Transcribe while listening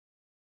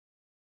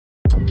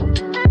What's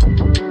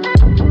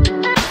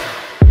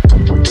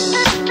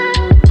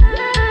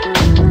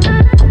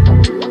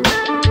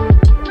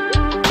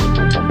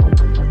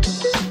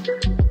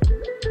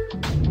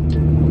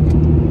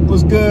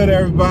good,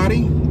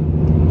 everybody?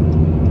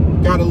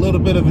 Got a little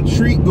bit of a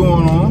treat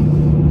going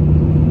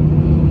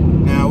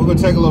on. Now we're gonna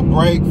take a little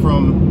break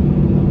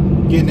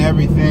from getting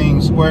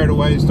everything squared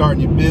away,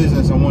 starting your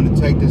business. I wanted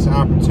to take this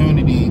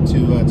opportunity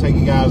to take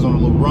you guys on a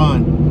little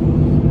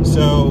run.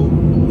 So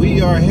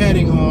we are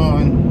heading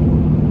on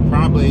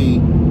probably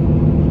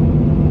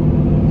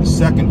the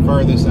second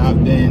furthest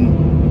I've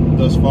been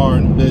thus far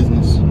in the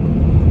business.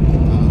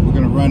 We're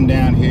gonna run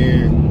down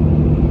here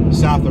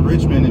south of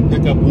Richmond and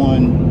pick up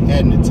one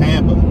heading to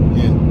Tampa.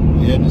 Yeah,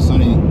 we're heading to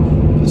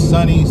the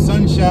sunny,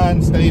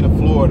 sunshine state of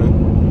Florida.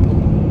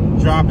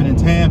 Dropping in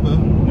Tampa,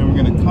 then we're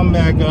gonna come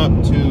back up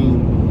to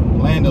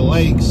Land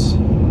O'Lakes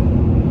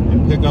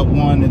and pick up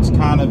one that's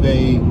kind of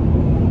a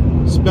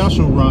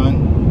special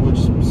run, which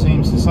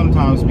seems to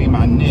sometimes be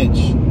my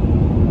niche.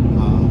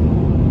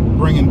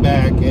 Bringing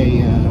back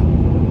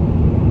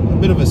a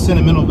bit of a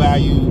sentimental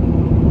value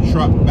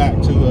truck back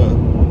to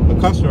a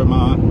customer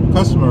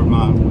of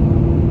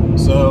mine.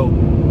 So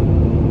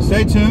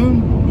stay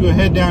tuned. We're gonna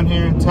head down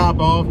here and top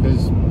off,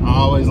 because I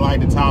always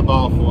like to top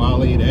off while I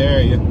leave the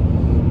area.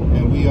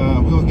 And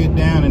we'll get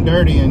down and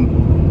dirty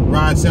and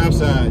ride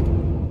Southside.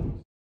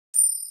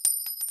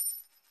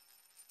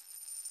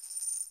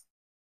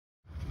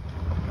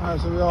 All right,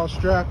 so we all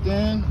strapped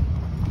in.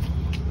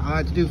 I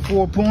like to do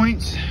 4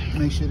 points,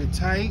 make sure they're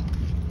tight.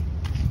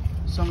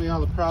 Some of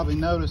y'all have probably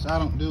noticed I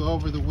don't do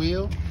over the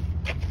wheel.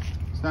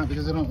 It's not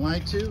because I don't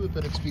like to,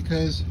 but it's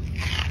because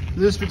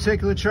this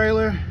particular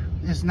trailer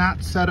is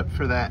not set up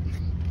for that.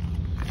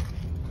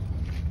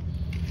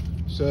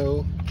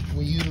 So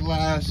we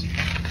utilize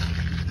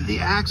the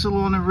axle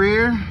on the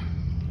rear.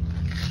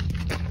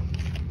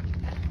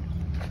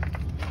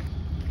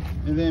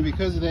 And then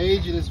because of the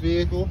age of this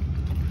vehicle,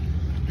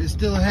 it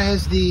still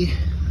has the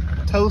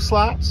toe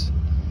slots.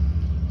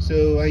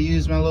 So I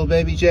use my little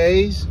baby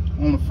J's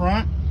on the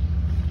front.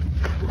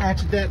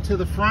 Ratchet that to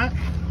the front.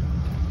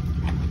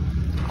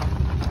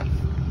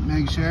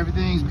 Make sure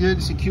everything's good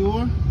and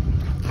secure.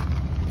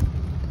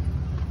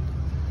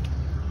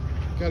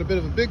 Got a bit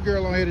of a big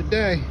girl on here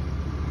today.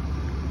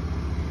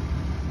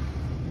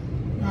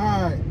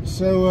 All right,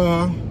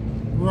 so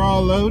we're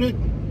all loaded.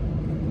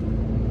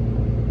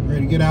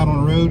 Ready to get out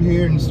on the road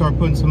here and start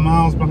putting some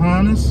miles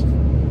behind us.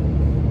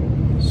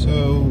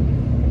 So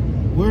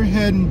we're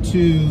heading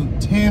to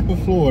Tampa,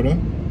 Florida,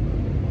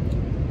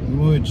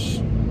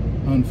 which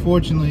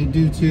unfortunately,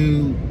 due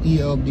to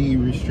ELD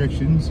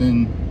restrictions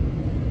and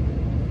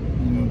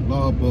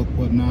law book,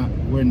 whatnot,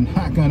 we're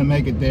not gonna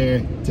make it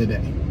there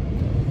today.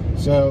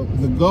 So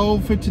the goal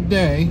for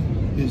today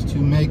is to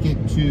make it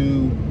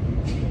to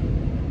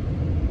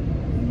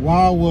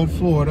Wildwood,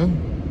 Florida.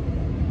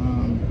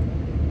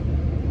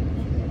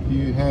 If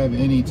you have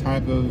any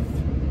type of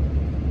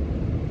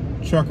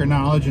trucker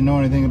knowledge or know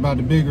anything about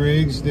the big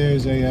rigs,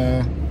 there's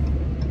a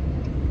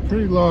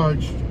pretty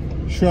large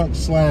truck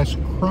slash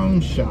chrome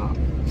shop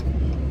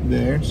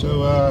there.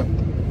 So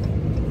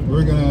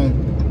we're gonna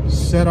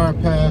set our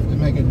path to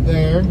make it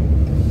there,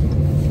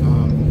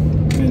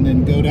 and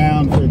then go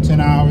down for 10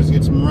 hours,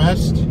 get some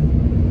rest,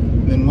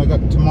 then wake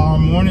up tomorrow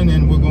morning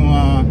and we're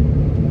gonna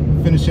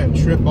finish that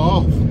trip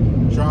off,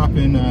 drop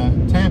in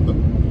Tampa.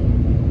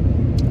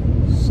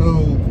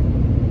 So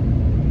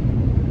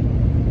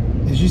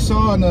as you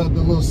saw in the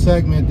little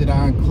segment that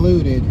I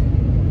included,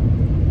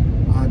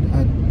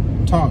 I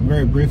talked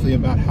very briefly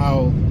about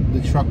how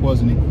the truck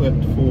wasn't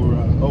equipped for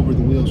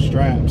over-the-wheel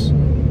straps.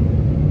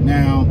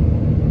 Now,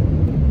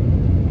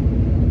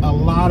 a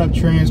lot of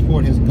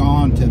transport has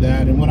gone to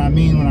that, and what I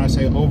mean when I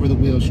say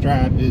over-the-wheel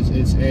strap is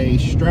it's a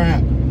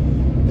strap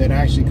that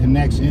actually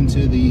connects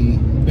into the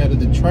bed of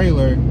the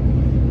trailer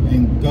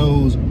and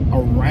goes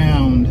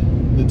around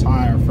the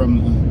tire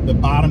from the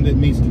bottom that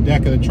meets the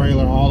deck of the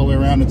trailer all the way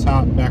around the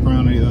top, back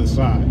around to the other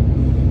side.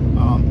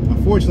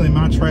 Unfortunately,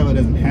 my trailer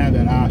doesn't have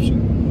that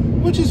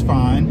option, which is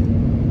fine.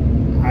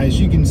 As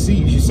you can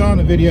see, as you saw in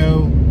the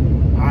video,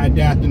 I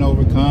adapt and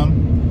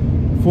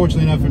overcome.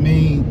 Fortunately enough for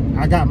me,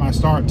 I got my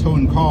start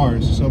towing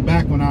cars. So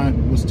back when I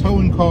was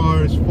towing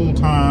cars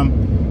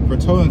full-time for a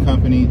towing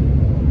company,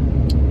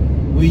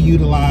 we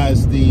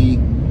utilized the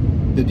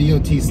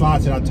DOT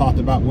slots that I talked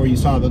about, where you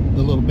saw the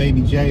little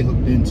baby J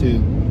hooked into,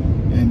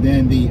 and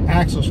then the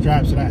axle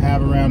straps that I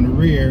have around the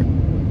rear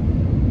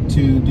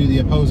to do the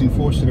opposing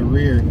force to the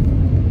rear.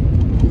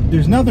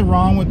 There's nothing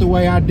wrong with the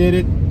way I did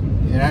it.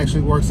 It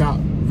actually works out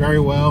very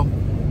well.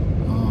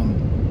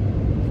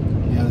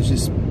 It's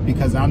just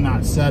because I'm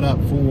not set up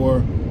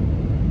for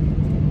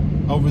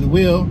over the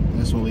wheel.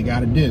 That's what we got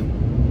to do.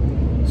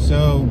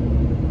 So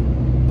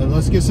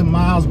let's get some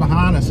miles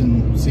behind us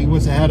and see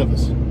what's ahead of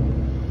us.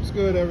 What's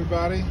good,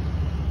 everybody?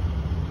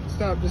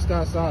 Stop just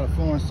outside of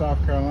Florence,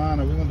 South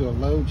Carolina. We're gonna do a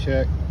load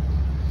check.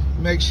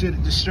 Make sure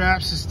that the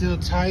straps are still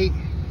tight.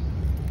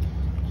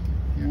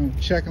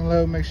 Check and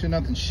load, make sure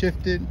nothing's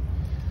shifted.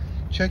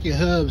 Check your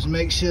hubs,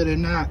 make sure they're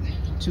not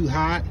too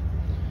hot.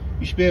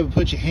 you should be able to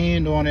put your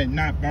hand on it and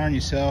not burn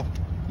yourself.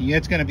 Yeah,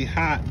 it's gonna be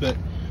hot, but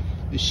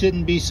it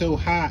shouldn't be so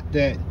hot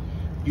that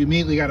you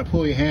immediately got to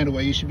pull your hand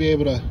away. You should be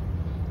able to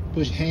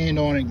put your hand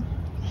on it and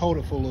hold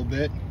it for a little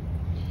bit.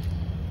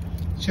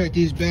 Check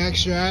these back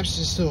straps,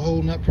 they're still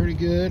holding up pretty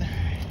good.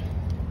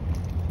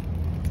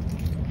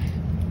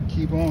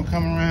 Keep on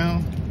coming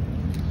around.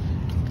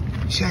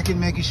 Checking,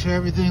 making sure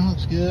everything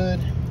looks good.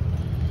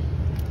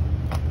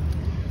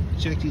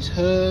 Check these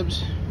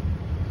hubs.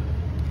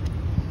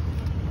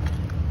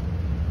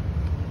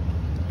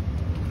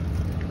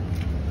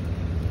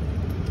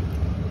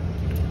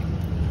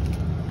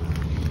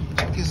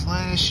 Check this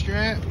last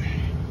strap.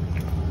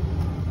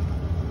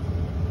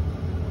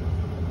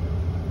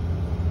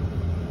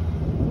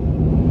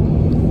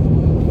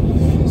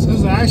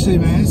 So actually,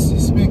 man,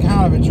 it's been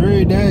kind of a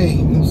dreary day.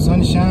 No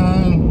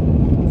sunshine.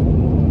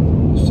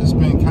 It's just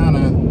been kind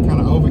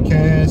of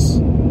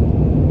overcast.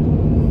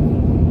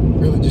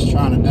 Really just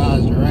trying to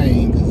dodge the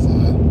rain because I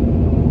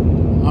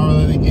don't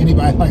really think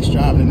anybody likes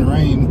driving in the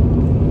rain.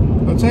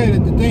 I'll tell you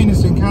that the thing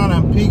that's been kind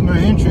of piqued my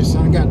interest.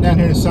 I got down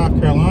here to South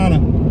Carolina.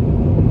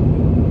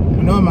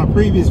 I know in my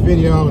previous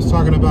video I was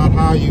talking about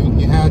how you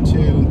had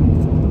to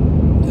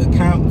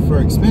account for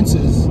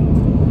expenses,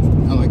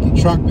 like your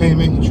truck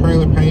payment, your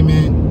trailer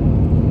payment,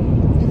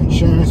 your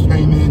insurance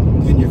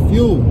payment, and your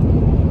fuel.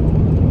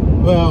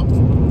 Well,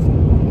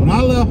 when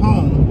I left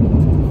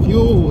home,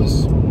 fuel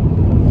was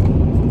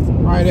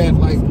right at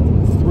like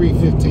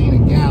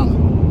 $3.15 a gallon.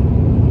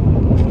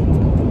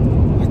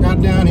 I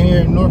got down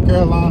here in North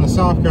Carolina,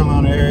 South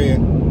Carolina area,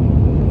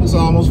 it's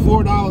almost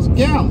 $4 a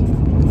gallon.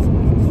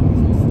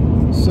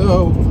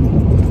 So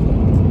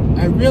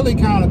it really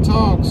kind of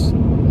talks,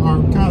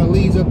 or kind of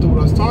leads up to what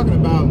I was talking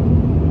about.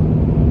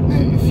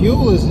 And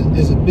fuel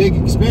is a big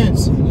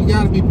expense. You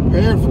got to be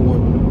prepared for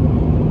it.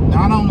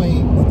 Not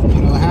only,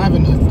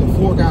 having to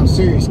fork out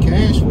serious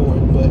cash for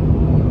it, but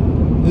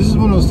this is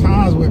one of those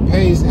times where it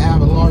pays to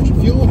have a larger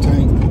fuel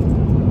tank,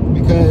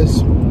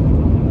 because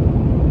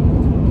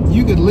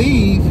you could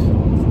leave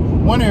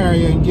one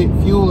area and get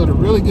fuel at a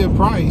really good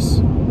price,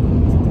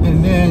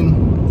 and then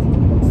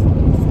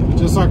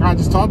just like I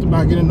just talked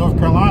about, getting North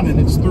Carolina and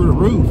it's through the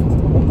roof.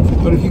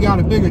 But if you got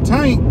a bigger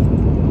tank,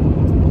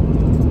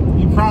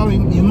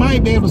 you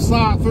might be able to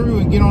slide through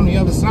and get on the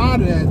other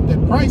side of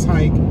that price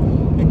hike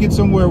and get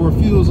somewhere where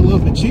fuel's a little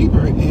bit cheaper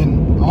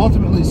and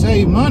ultimately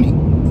save money.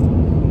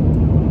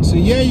 So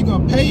yeah, you're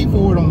gonna pay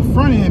for it on the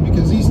front end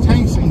because these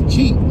tanks ain't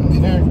cheap. I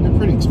mean, they're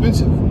pretty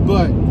expensive,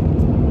 but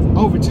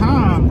over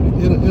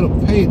time it'll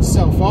pay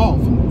itself off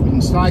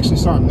and actually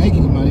start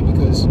making money,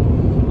 because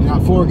you're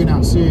not forking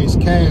out serious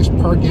cash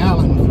per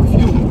gallon for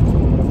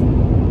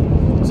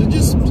fuel. So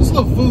just a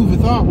little food for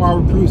thought while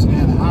we're cruising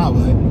down the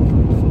highway.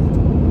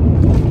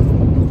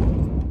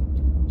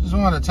 Just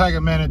wanted to take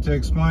a minute to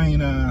explain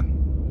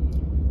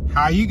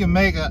how you can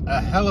make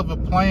a hell of a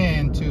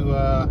plan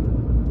to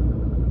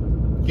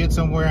get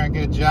somewhere and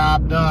get a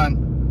job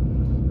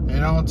done. It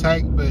don't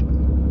take but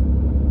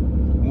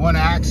one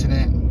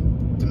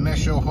accident to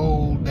mess your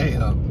whole day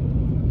up.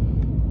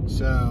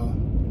 So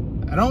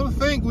I don't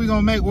think we're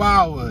gonna make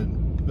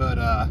Wildwood, but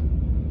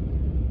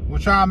we'll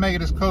try and make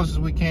it as close as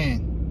we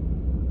can.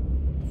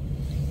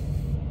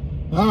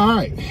 All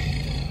right,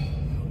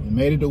 we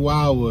made it to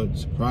Wildwood.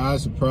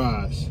 Surprise,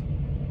 surprise.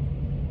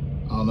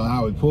 I don't know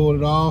how we pulled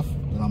it off,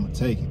 but I'm gonna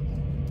take it.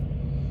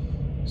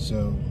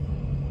 So,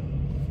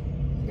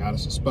 got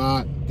us a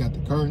spot, got the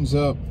curtains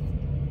up,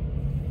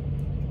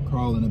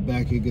 crawl in the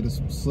back here, get us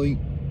some sleep,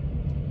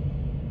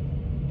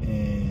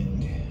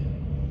 and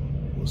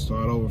we'll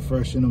start over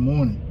fresh in the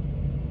morning.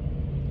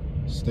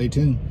 Stay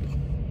tuned.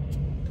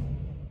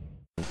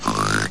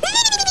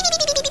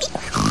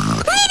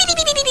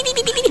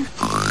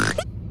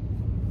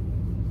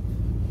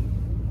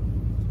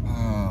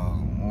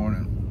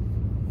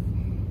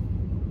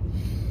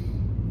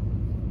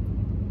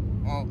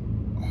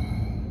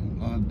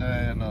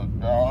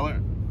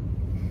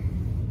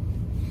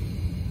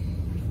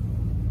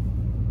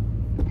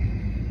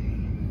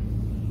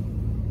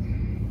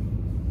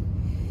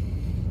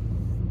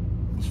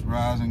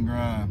 Rise and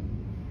grind.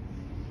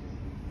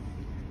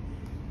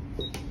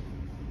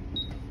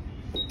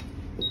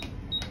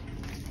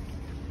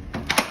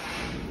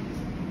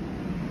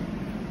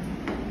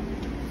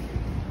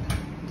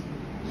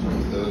 So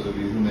for those of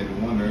you who may be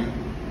wondering,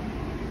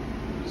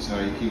 this is how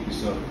you keep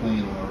yourself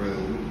clean on a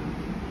road.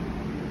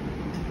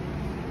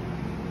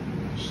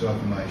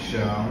 Yourself a nice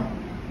shower.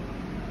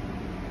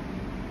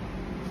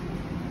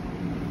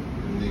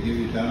 They give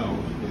you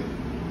towels,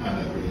 but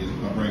I never use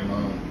them. I bring my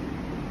own.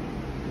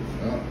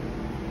 Well,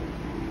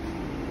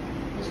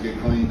 let's get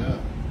cleaned up.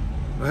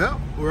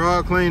 Well, we're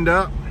all cleaned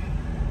up.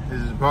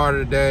 This is part of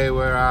the day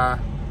where I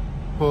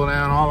pull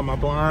down all of my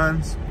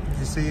blinds, as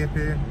you see up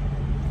here.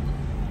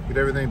 Get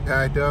everything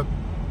packed up,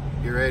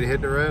 get ready to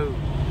hit the road.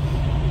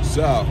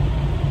 So,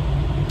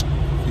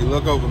 if you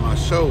look over my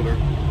shoulder,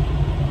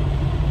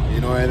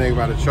 you know anything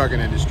about the trucking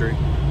industry,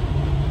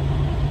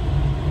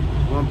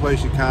 one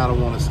place you kind of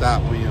want to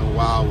stop when you're in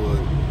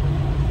Wildwood.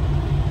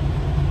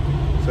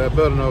 So that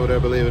building over there,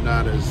 believe it or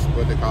not, is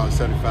what they call a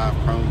 75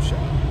 Chrome shop.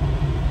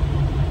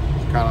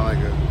 It's kind of like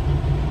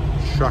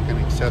a truck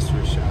and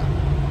accessory shop.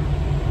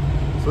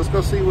 So let's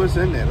go see what's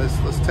in there.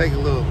 Let's take a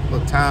little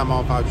time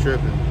off our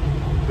trip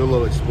and do a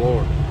little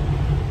exploring.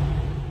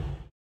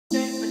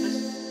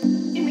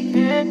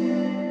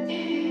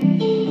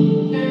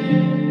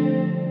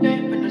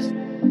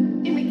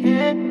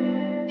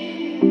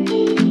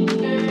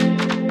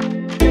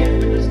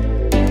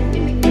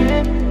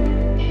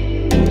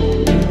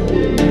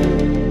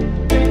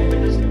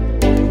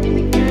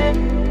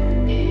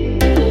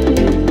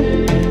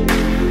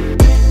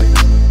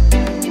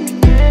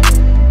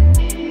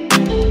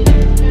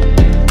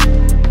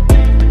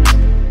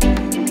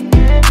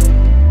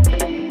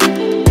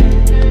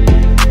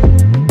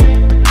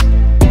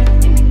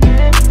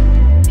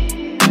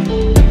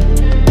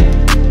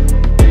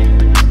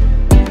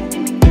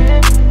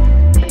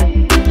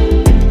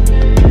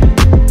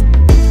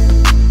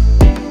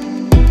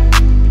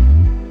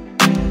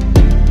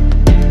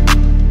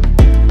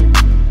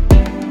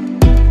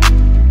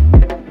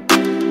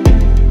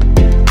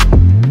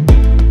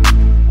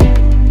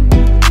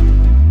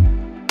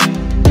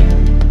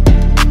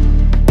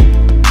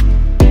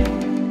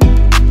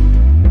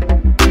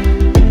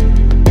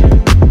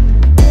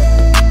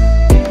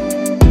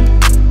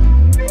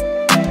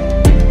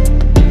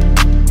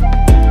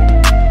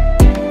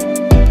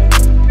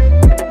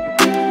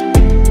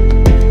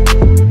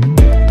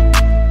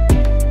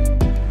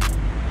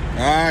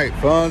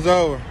 Fun's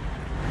over.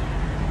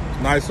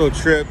 Nice little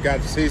trip.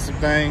 Got to see some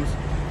things.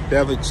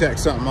 Definitely check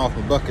something off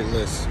the bucket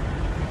list.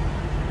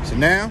 So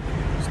now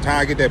it's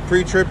time to get that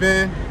pre-trip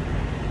in.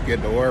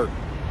 Get to work.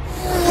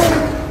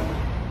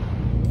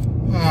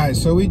 All right,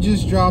 so we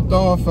just dropped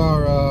off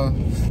our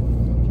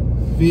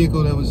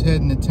vehicle that was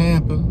heading to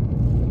Tampa.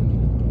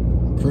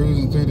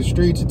 Cruising through the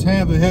streets of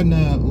Tampa, heading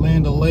to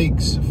Land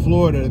O'Lakes,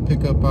 Florida, to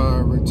pick up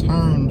our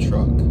return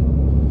truck.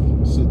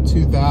 It's a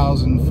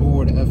 2000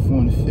 Ford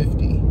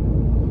F-150.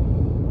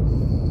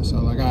 So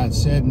like I had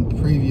said in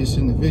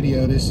the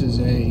video, this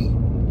is a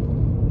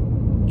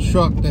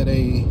truck that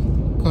a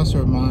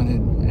customer of mine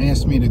had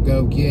asked me to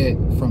go get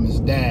from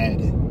his dad.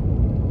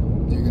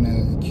 They're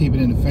gonna keep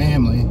it in the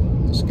family.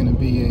 It's gonna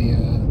be a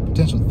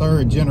potential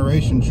third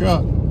generation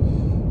truck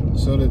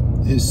so that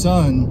his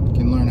son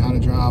can learn how to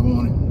drive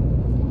on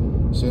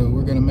it. So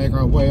we're gonna make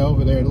our way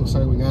over there. It looks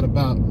like we got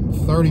about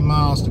 30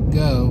 miles to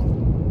go.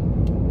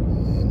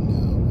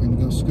 And we're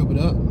gonna go scoop it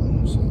up.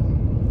 So.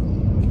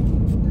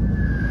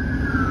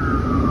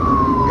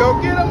 Go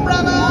get him,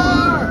 brother!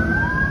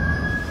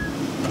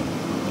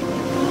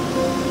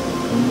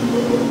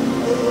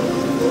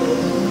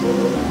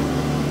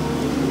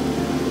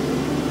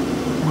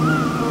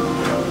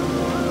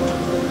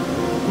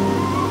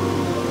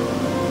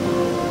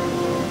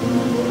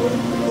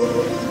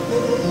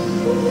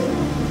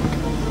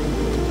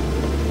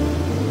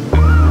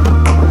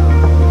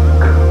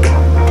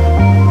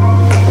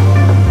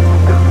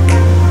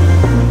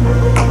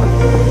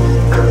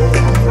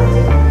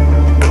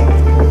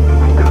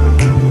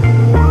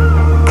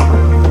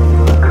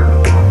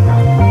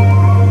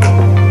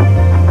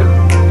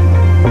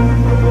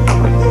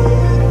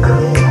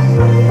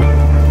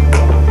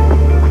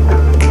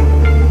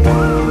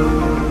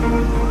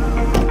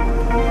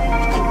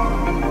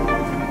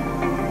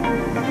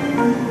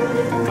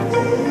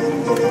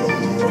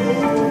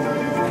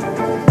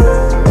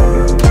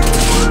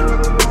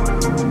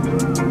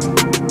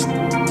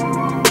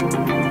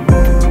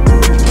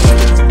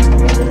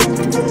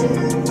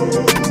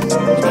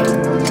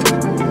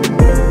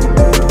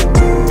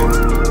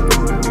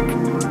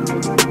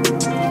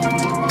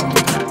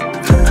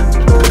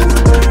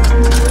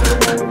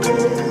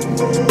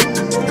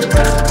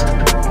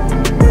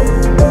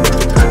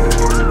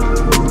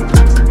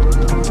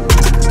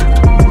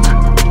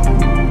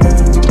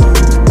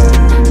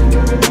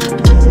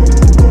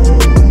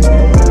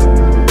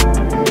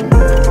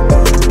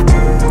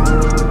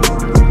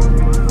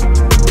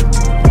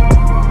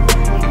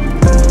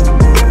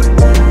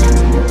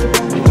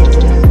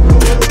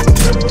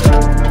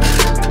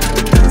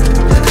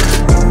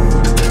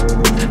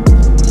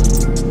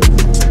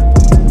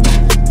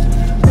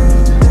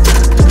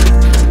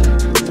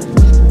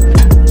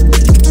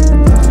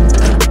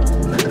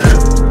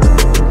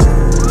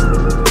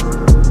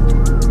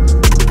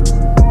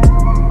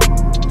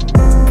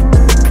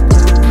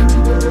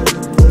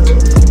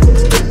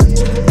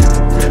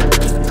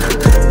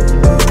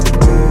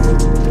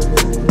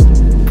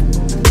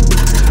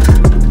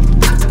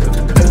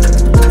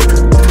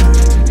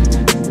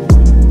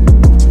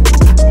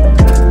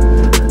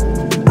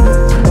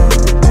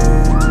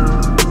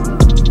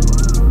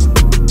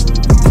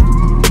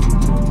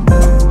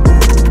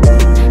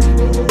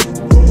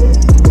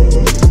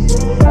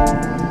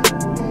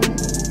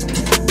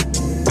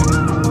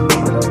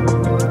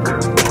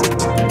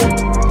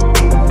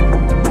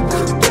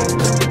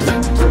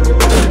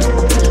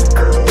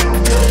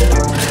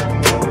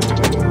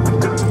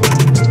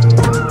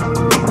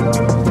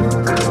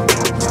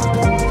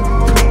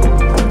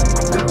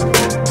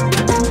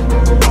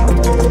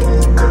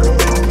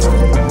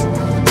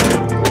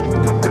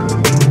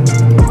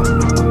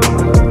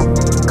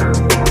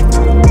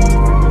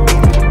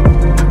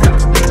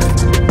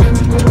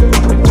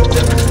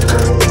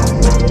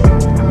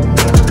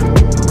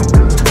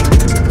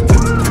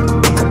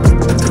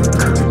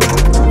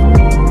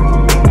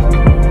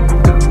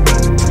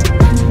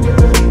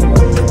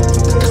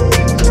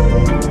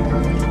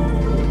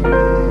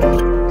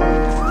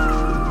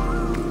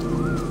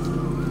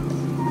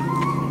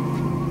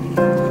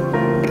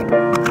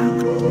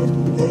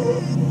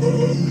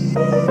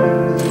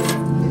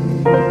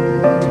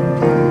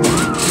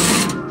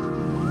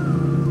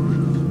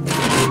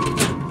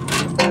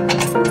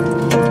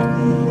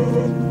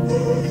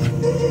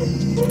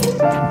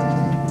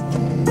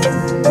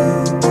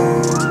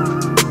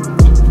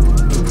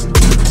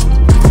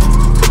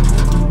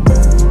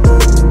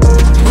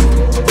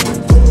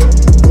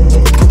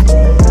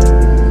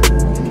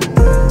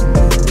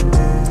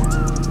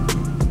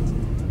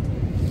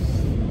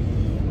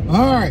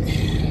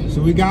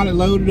 got it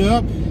loaded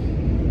up,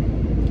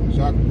 as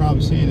y'all can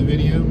probably see in the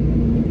video.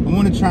 I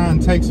want to try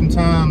and take some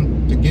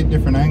time to get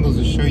different angles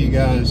to show you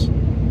guys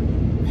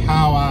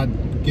how I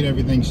get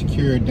everything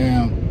secured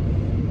down.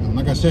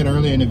 Like I said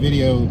earlier in the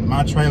video,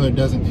 my trailer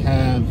doesn't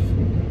have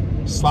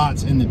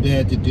slots in the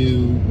bed to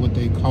do what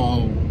they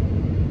call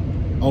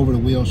over the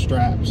wheel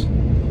straps.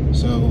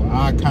 So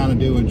I kind of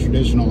do a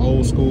traditional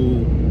old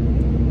school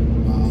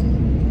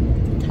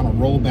kind of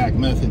rollback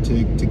method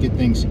to get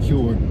things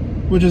secured,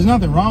 which is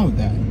nothing wrong with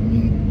that. I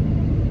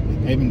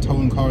mean, they've been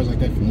towing cars like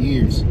that for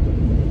years.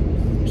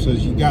 So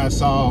as you guys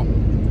saw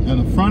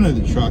on the front of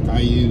the truck, I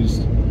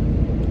used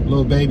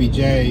little baby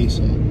J's,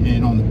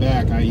 and on the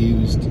back I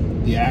used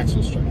the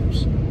axle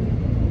straps,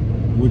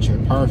 which are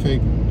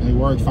perfect. They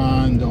work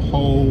fine.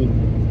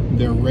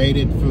 They're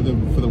rated for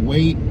the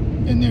weight,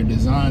 and they're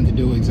designed to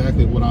do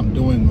exactly what I'm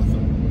doing with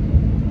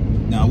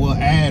them. Now, I will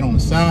add on a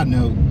side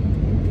note,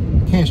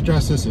 I can't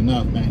stress this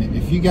enough, man.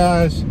 If you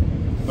guys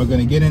are going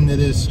to get into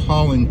this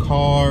hauling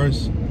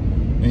cars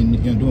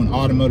and doing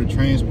automotive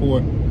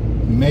transport,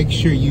 make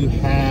sure you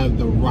have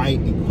the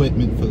right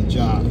equipment for the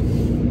job.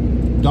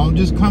 Don't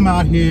just come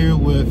out here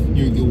with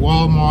your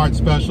Walmart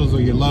specials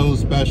or your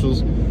Lowe's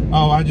specials.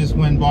 Oh, I just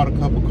went and bought a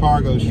couple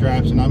cargo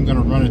straps and I'm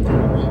gonna run it through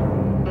the wheel.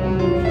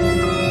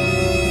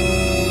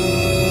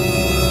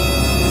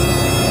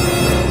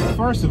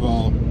 First of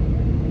all,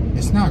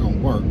 it's not gonna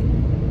work.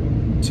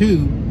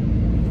 Two,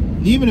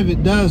 even if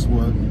it does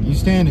work, you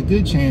stand a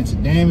good chance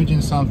of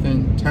damaging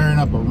something, tearing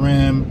up a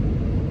rim,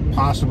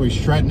 possibly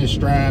shredding a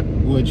strap,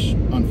 which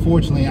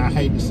unfortunately, I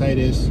hate to say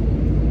this,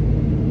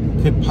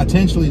 could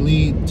potentially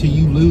lead to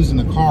you losing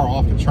the car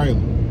off the trailer.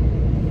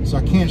 So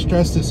I can't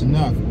stress this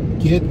enough.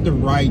 Get the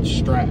right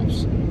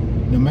straps.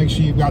 Make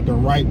sure you've got the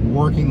right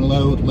working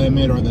load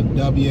limit, or the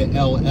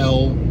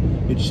WLL.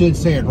 It should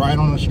say it right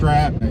on the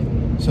strap.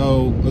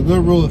 So a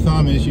good rule of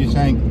thumb is you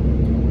think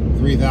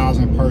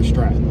 3,000 per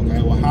strap.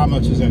 Okay, well, how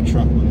much is that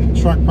truck weigh? The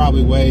truck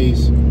probably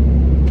weighs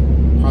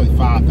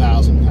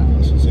 5,000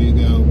 pounds. So you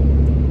go,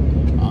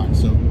 all right,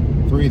 so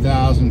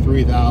 3,000,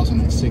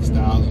 3,000, and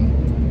 6,000.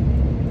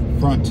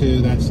 Front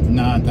two, that's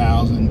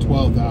 9,000,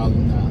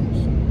 12,000 pounds.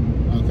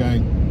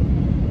 Okay,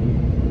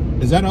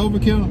 is that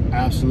overkill?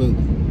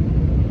 Absolutely.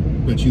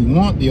 But you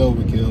want the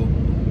overkill,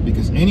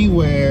 because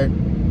anywhere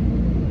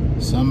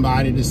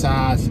somebody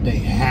decides that they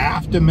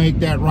have to make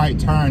that right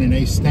turn and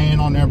they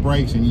stand on their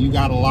brakes and you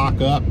got to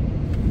lock up,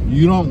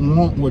 you don't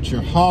want what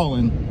you're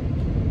hauling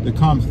to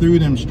come through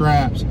them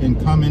straps and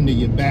come into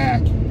your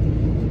back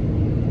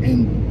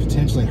and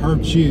potentially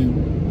hurt you.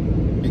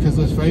 Because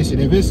let's face it,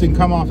 if this can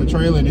come off the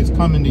trailer and it's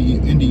coming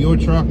into your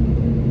truck,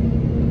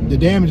 the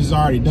damage is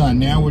already done.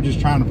 Now we're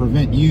just trying to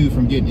prevent you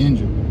from getting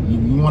injured.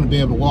 You want to be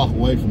able to walk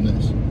away from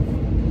this.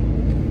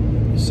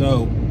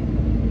 So,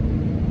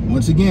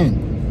 once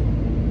again,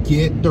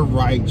 get the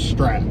right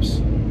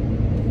straps.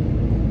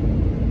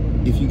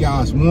 If you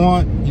guys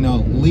want,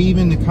 leave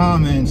in the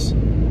comments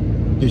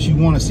that you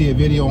want to see a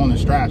video on the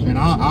straps, man.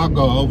 I'll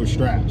go over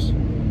straps.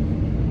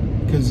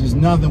 Because there's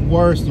nothing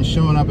worse than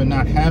showing up and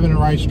not having the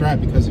right strap,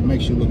 because it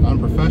makes you look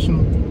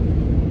unprofessional.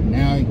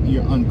 Now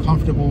you're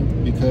uncomfortable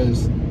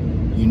because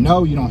you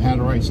don't have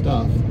the right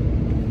stuff.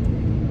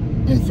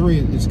 And three,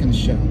 it's gonna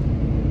show.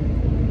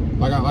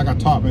 Like I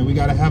taught, man, we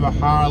gotta have a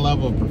higher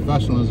level of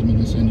professionalism in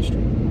this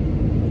industry.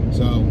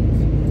 So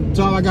that's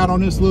all I got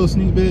on this little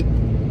sneak bit.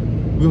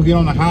 We'll get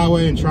on the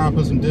highway and try and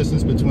put some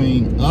distance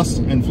between us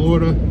and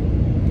Florida.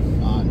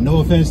 No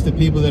offense to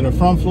people that are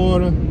from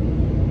Florida.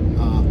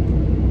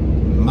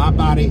 My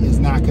body is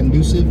not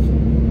conducive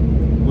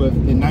with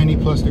the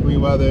 90+ degree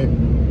weather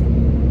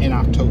in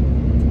October.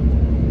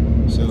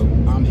 So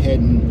I'm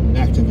heading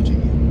back to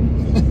Virginia.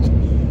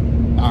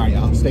 All right,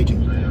 y'all, stay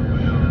tuned.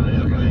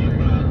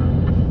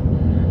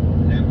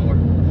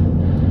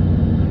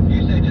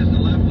 You say just the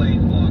left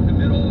lane's blocked, the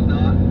middle is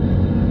not?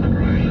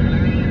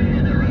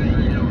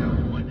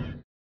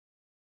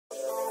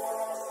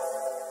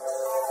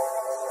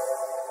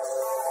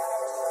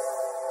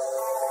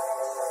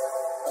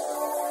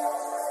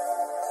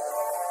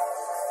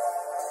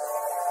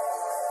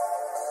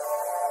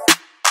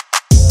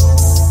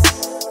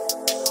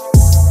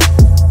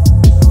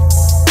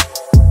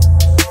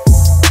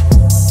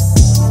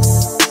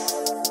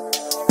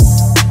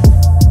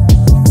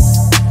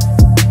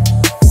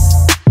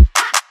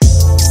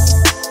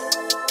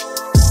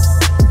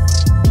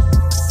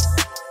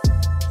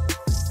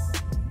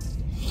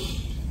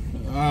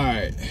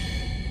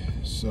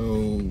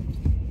 So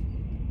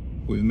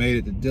we made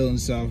it to Dillon,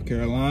 South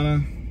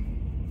Carolina.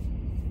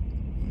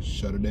 Let's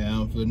shut her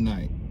down for the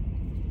night.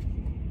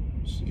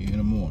 See you in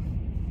the morning.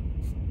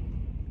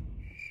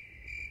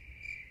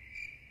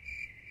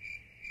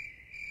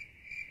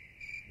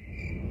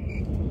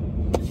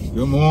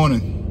 Good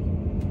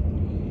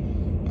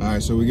morning. All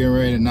right, so we're getting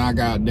ready to knock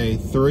out day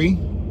 3,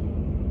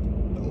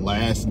 the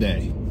last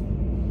day.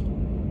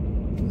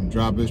 We're gonna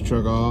drop this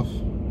truck off.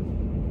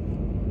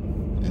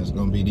 That's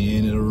gonna be the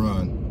end of the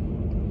run.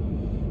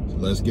 So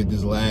let's get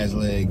this last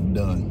leg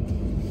done.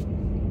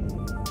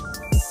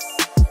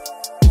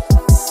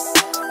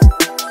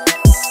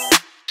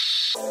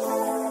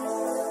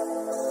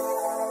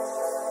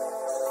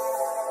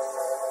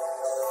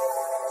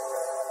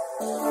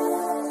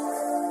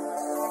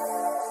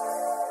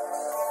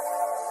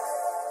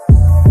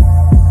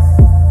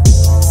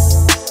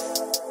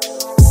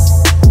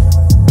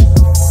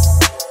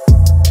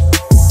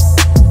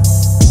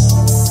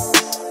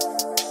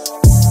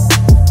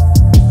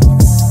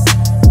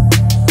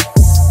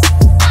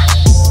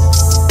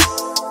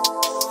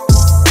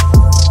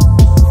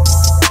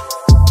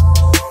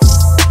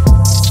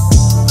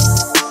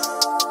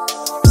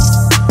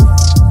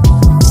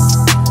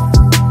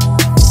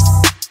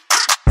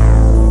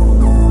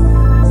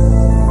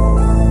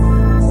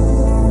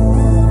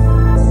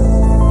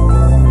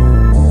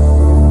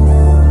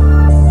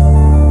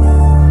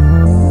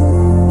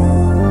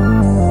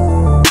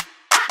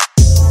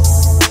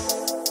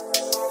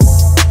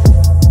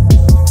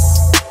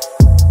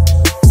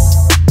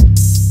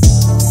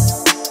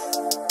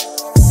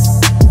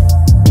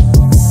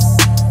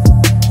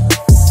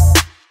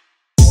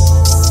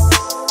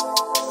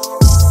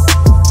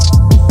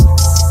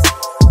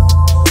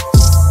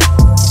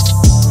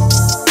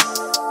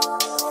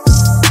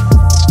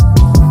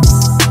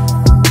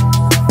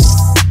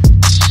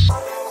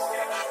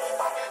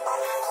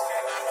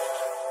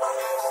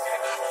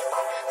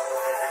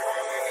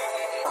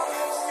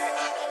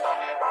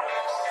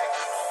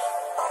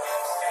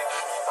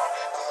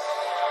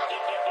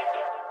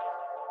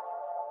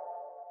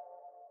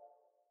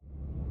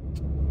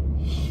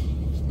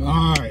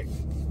 All right,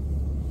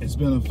 it's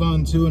been a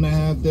fun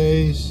 2.5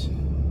 days.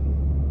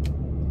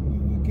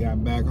 We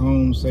got back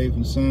home safe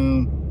and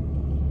sound.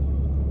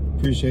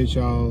 Appreciate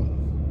y'all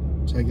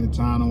taking the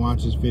time to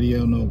watch this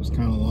video. I know it was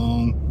kind of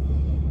long,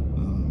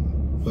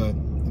 but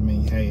I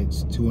mean, hey,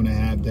 it's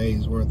 2.5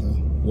 days worth of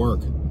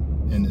work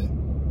in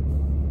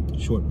a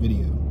short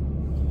video.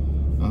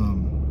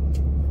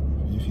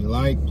 If you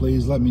like,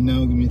 please let me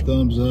know. Give me a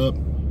thumbs up,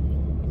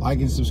 like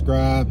and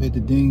subscribe, hit the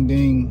ding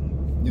ding.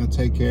 Y'all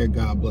take care.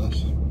 God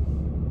bless.